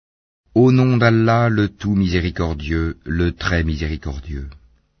Au nom d'Allah, le tout miséricordieux, le très miséricordieux.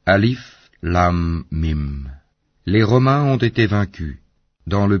 Alif, Lam, Mim. Les Romains ont été vaincus.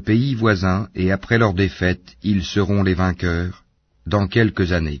 Dans le pays voisin, et après leur défaite, ils seront les vainqueurs, dans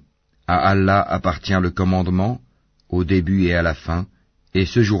quelques années. À Allah appartient le commandement, au début et à la fin, et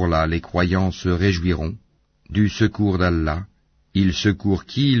ce jour-là, les croyants se réjouiront du secours d'Allah. Il secourt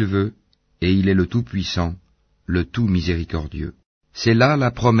qui il veut, et il est le Tout-Puissant, le Tout Miséricordieux. C'est là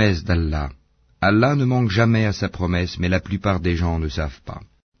la promesse d'Allah. Allah ne manque jamais à sa promesse, mais la plupart des gens ne savent pas.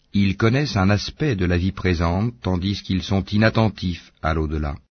 Ils connaissent un aspect de la vie présente, tandis qu'ils sont inattentifs à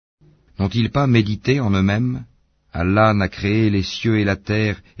l'au-delà. N'ont-ils pas médité en eux-mêmes? Allah n'a créé les cieux et la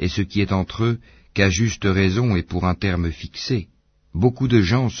terre et ce qui est entre eux qu'à juste raison et pour un terme fixé. Beaucoup de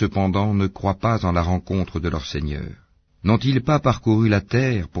gens, cependant, ne croient pas en la rencontre de leur Seigneur. N'ont-ils pas parcouru la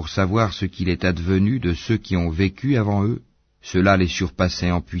terre pour savoir ce qu'il est advenu de ceux qui ont vécu avant eux? Ceux-là les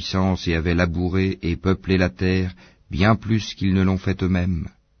surpassaient en puissance et avaient labouré et peuplé la terre bien plus qu'ils ne l'ont fait eux-mêmes.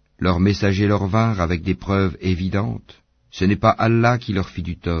 Leurs messagers leur vinrent avec des preuves évidentes. Ce n'est pas Allah qui leur fit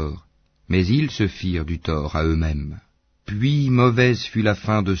du tort, mais ils se firent du tort à eux-mêmes. Puis mauvaise fut la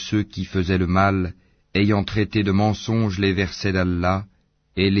fin de ceux qui faisaient le mal, ayant traité de mensonges les versets d'Allah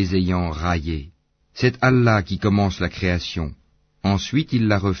et les ayant raillés. C'est Allah qui commence la création. Ensuite il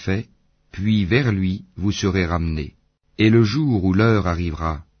la refait, puis vers lui vous serez ramenés. Et le jour où l'heure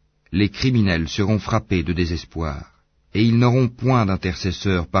arrivera, les criminels seront frappés de désespoir. Et ils n'auront point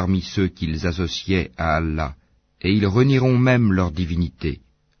d'intercesseurs parmi ceux qu'ils associaient à Allah, et ils renieront même leur divinité.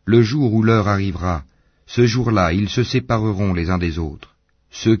 Le jour où l'heure arrivera, ce jour-là, ils se sépareront les uns des autres.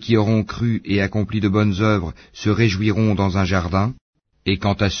 Ceux qui auront cru et accompli de bonnes œuvres se réjouiront dans un jardin, et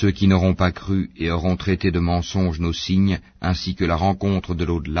quant à ceux qui n'auront pas cru et auront traité de mensonges nos signes, ainsi que la rencontre de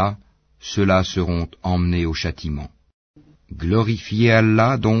l'au-delà, ceux-là seront emmenés au châtiment. Glorifiez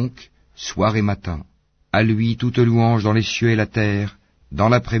Allah donc, soir et matin. À lui toute louange dans les cieux et la terre, dans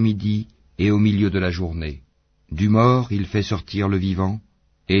l'après-midi et au milieu de la journée. Du mort il fait sortir le vivant,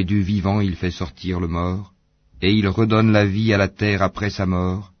 et du vivant il fait sortir le mort, et il redonne la vie à la terre après sa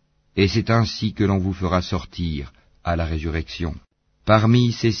mort, et c'est ainsi que l'on vous fera sortir à la résurrection.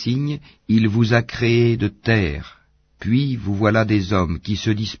 Parmi ces signes, il vous a créé de terre, puis vous voilà des hommes qui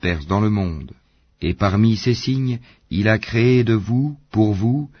se dispersent dans le monde. Et parmi ces signes, il a créé de vous, pour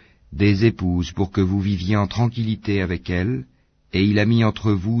vous, des épouses pour que vous viviez en tranquillité avec elles, et il a mis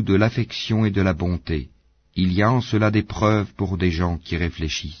entre vous de l'affection et de la bonté. Il y a en cela des preuves pour des gens qui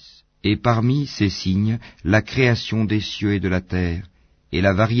réfléchissent. Et parmi ces signes, la création des cieux et de la terre, et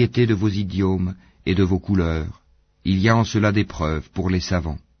la variété de vos idiomes et de vos couleurs. Il y a en cela des preuves pour les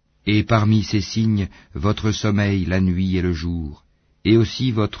savants. Et parmi ces signes, votre sommeil la nuit et le jour, et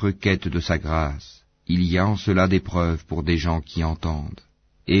aussi votre quête de sa grâce. Il y a en cela des preuves pour des gens qui entendent.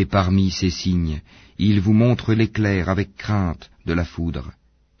 Et parmi ces signes, il vous montre l'éclair avec crainte de la foudre,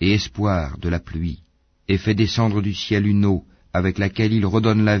 et espoir de la pluie, et fait descendre du ciel une eau avec laquelle il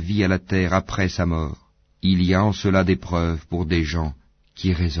redonne la vie à la terre après sa mort. Il y a en cela des preuves pour des gens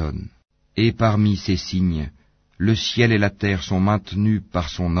qui raisonnent. Et parmi ces signes, le ciel et la terre sont maintenus par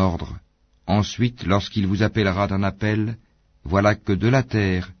son ordre. Ensuite, lorsqu'il vous appellera d'un appel, voilà que de la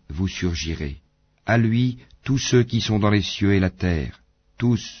terre vous surgirez. À lui, tous ceux qui sont dans les cieux et la terre,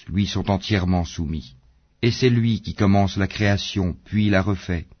 tous lui sont entièrement soumis. Et c'est lui qui commence la création, puis la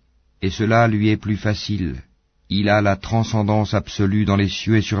refait. Et cela lui est plus facile. Il a la transcendance absolue dans les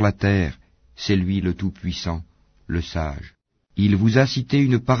cieux et sur la terre. C'est lui le Tout-Puissant, le Sage. Il vous a cité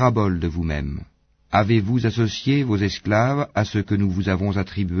une parabole de vous-même. Avez-vous associé vos esclaves à ce que nous vous avons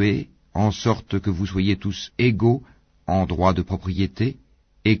attribué, en sorte que vous soyez tous égaux en droit de propriété,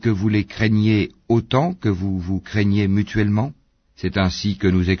 et que vous les craigniez autant que vous vous craignez mutuellement? C'est ainsi que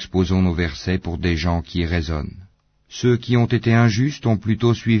nous exposons nos versets pour des gens qui raisonnent. Ceux qui ont été injustes ont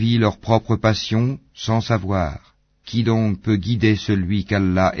plutôt suivi leur propre passion sans savoir. Qui donc peut guider celui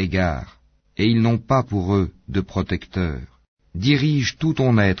qu'Allah égare? Et ils n'ont pas pour eux de protecteur. Dirige tout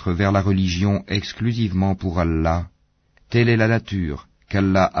ton être vers la religion exclusivement pour Allah. Telle est la nature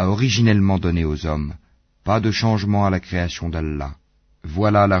qu'Allah a originellement donnée aux hommes. Pas de changement à la création d'Allah.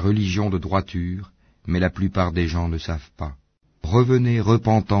 Voilà la religion de droiture, mais la plupart des gens ne savent pas. Revenez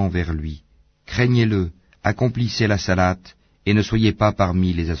repentant vers lui, craignez-le, accomplissez la salate, et ne soyez pas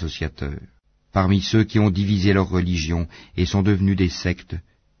parmi les associateurs. Parmi ceux qui ont divisé leur religion et sont devenus des sectes,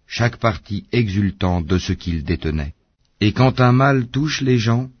 chaque parti exultant de ce qu'ils détenaient. Et quand un mal touche les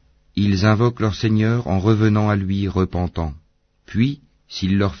gens, ils invoquent leur Seigneur en revenant à lui repentant. Puis,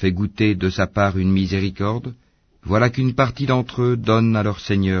 s'il leur fait goûter de sa part une miséricorde, voilà qu'une partie d'entre eux donne à leur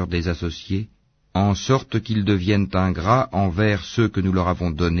Seigneur des associés, en sorte qu'ils deviennent ingrats envers ceux que nous leur avons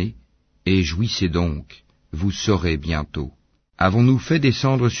donnés, Et jouissez donc, vous saurez bientôt. Avons-nous fait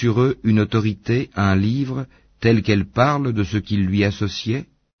descendre sur eux une autorité, un livre, tel qu'elle parle de ce qu'ils lui associaient?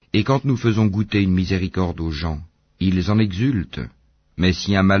 Et quand nous faisons goûter une miséricorde aux gens, ils en exultent. Mais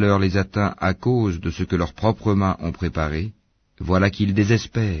si un malheur les atteint à cause de ce que leurs propres mains ont préparé, voilà qu'ils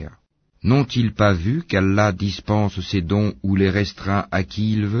désespèrent. N'ont-ils pas vu qu'Allah dispense ses dons ou les restreint à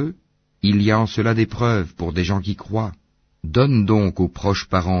qui il veut? Il y a en cela des preuves pour des gens qui croient. Donne donc aux proches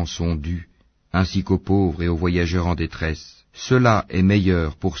parents son dû, ainsi qu'aux pauvres et aux voyageurs en détresse. Cela est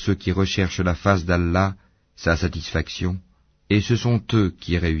meilleur pour ceux qui recherchent la face d'Allah, sa satisfaction, et ce sont eux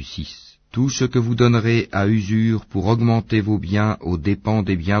qui réussissent. Tout ce que vous donnerez à usure pour augmenter vos biens aux dépens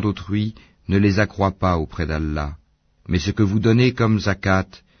des biens d'autrui ne les accroît pas auprès d'Allah. Mais ce que vous donnez comme zakat,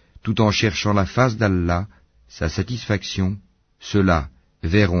 tout en cherchant la face d'Allah, sa satisfaction, ceux-là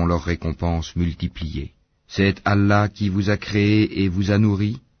verront leur récompense multipliée. C'est Allah qui vous a créé et vous a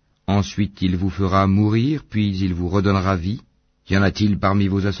nourri. Ensuite il vous fera mourir, puis il vous redonnera vie. Y en a-t-il parmi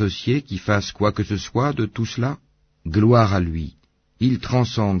vos associés qui fassent quoi que ce soit de tout cela? Gloire à lui, il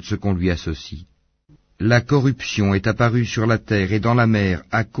transcende ce qu'on lui associe. La corruption est apparue sur la terre et dans la mer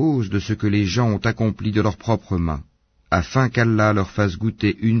à cause de ce que les gens ont accompli de leurs propres mains, afin qu'Allah leur fasse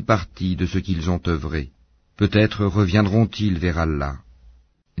goûter une partie de ce qu'ils ont œuvré. Peut-être reviendront-ils vers Allah.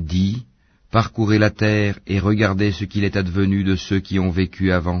 Dis, parcourez la terre et regardez ce qu'il est advenu de ceux qui ont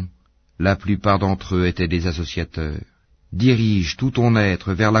vécu avant. La plupart d'entre eux étaient des associateurs. Dirige tout ton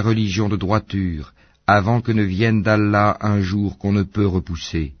être vers la religion de droiture, avant que ne vienne d'Allah un jour qu'on ne peut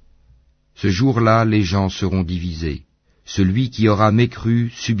repousser. Ce jour-là, les gens seront divisés. Celui qui aura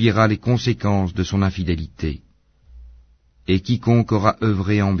mécru subira les conséquences de son infidélité. Et quiconque aura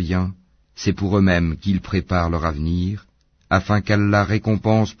œuvré en bien, c'est pour eux-mêmes qu'ils préparent leur avenir, afin qu'Allah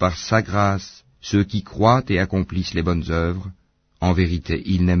récompense par sa grâce ceux qui croient et accomplissent les bonnes œuvres. En vérité,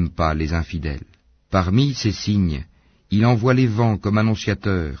 il n'aime pas les infidèles. Parmi ces signes, il envoie les vents comme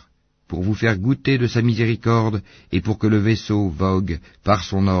annonciateurs, pour vous faire goûter de sa miséricorde et pour que le vaisseau vogue par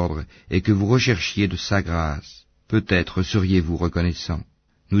son ordre et que vous recherchiez de sa grâce. Peut-être seriez-vous reconnaissants.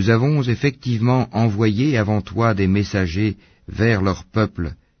 Nous avons effectivement envoyé avant toi des messagers vers leur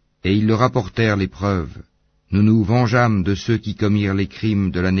peuple, et ils leur apportèrent les preuves. Nous nous vengeâmes de ceux qui commirent les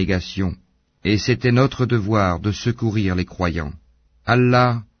crimes de la négation, et c'était notre devoir de secourir les croyants.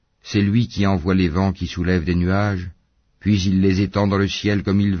 Allah, c'est lui qui envoie les vents qui soulèvent des nuages, puis il les étend dans le ciel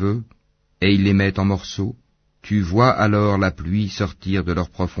comme il veut, et il les met en morceaux. Tu vois alors la pluie sortir de leur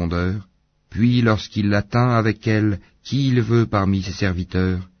profondeur, puis lorsqu'il l'atteint avec elle qui il veut parmi ses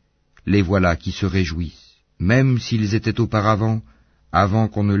serviteurs, les voilà qui se réjouissent, même s'ils étaient auparavant, avant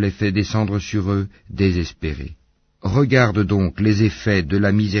qu'on ne les fait descendre sur eux, désespérés. Regarde donc les effets de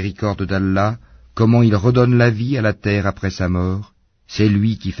la miséricorde d'Allah, comment il redonne la vie à la terre après sa mort. C'est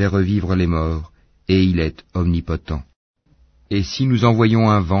lui qui fait revivre les morts, et il est omnipotent. Et si nous envoyons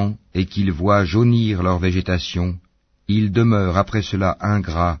un vent, et qu'il voit jaunir leur végétation, ils demeurent après cela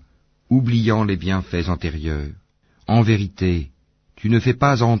ingrats, oubliant les bienfaits antérieurs. En vérité, tu ne fais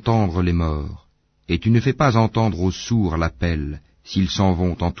pas entendre les morts, et tu ne fais pas entendre aux sourds l'appel, s'ils s'en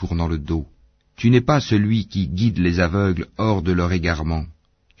vont en tournant le dos. Tu n'es pas celui qui guide les aveugles hors de leur égarement.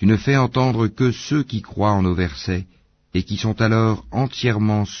 Tu ne fais entendre que ceux qui croient en nos versets, et qui sont alors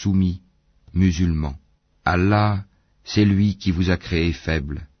entièrement soumis, musulmans. Allah, c'est lui qui vous a créé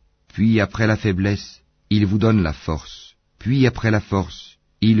faible. Puis après la faiblesse, il vous donne la force. Puis après la force,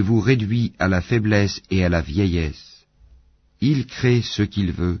 il vous réduit à la faiblesse et à la vieillesse. Il crée ce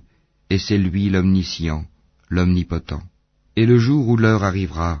qu'il veut, et c'est lui l'omniscient, l'omnipotent. Et le jour où l'heure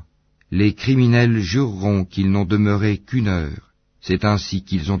arrivera, les criminels jureront qu'ils n'ont demeuré qu'une heure. C'est ainsi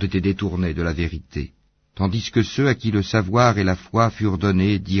qu'ils ont été détournés de la vérité. Tandis que ceux à qui le savoir et la foi furent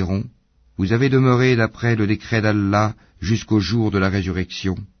donnés diront, vous avez demeuré d'après le décret d'Allah jusqu'au jour de la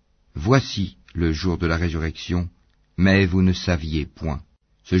résurrection. Voici le jour de la résurrection, mais vous ne saviez point.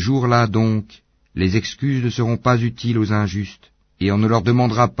 Ce jour-là donc, les excuses ne seront pas utiles aux injustes, et on ne leur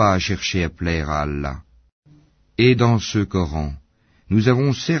demandera pas à chercher à plaire à Allah. Et dans ce Coran, nous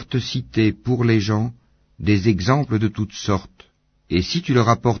avons certes cité pour les gens des exemples de toutes sortes, et si tu leur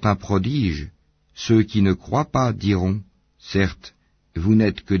apportes un prodige, ceux qui ne croient pas diront, certes, vous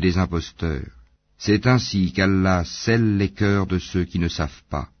n'êtes que des imposteurs. C'est ainsi qu'Allah scelle les cœurs de ceux qui ne savent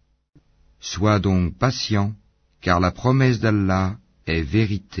pas. Sois donc patient, car la promesse d'Allah est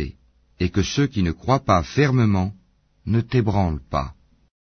vérité, et que ceux qui ne croient pas fermement ne t'ébranlent pas.